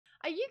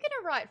you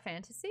gonna write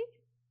fantasy?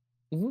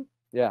 Hmm.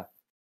 Yeah.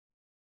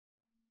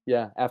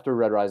 Yeah. After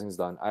Red Rising's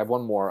done, I have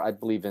one more. I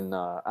believe in.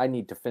 I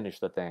need to finish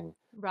the thing.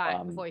 Right,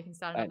 Um, before you can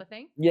start I, another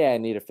thing? yeah, I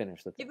need to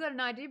finish the You've thing. got an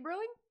idea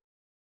brewing?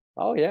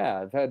 Oh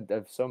yeah, I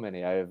have so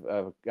many. I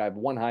have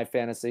one high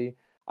fantasy.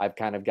 I've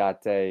kind of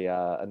got a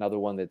another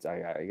one that's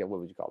I get what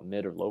would you call it,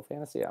 mid or low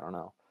fantasy? I don't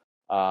know.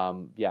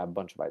 Yeah, a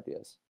bunch of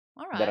ideas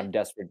All that right. I'm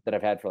desperate that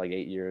I've had for like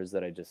 8 years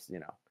that I just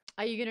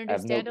Are you gonna I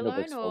do have no standalone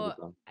books filled or with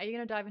them. are you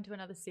gonna dive into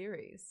another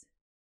series?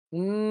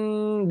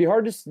 Be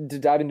hard to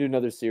dive into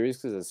another series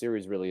because a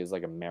series really is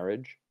like a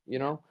marriage, you Yeah,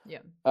 know.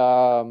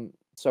 yeah.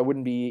 So I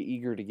wouldn't be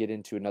eager to get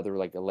into another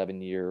like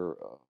 11-year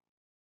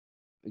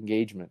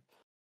engagement.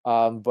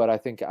 But I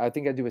think I'd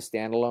do a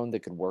standalone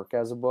that could work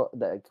as a book,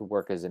 that could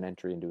work as an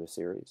entry into a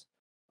series,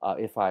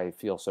 if I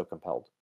feel so compelled.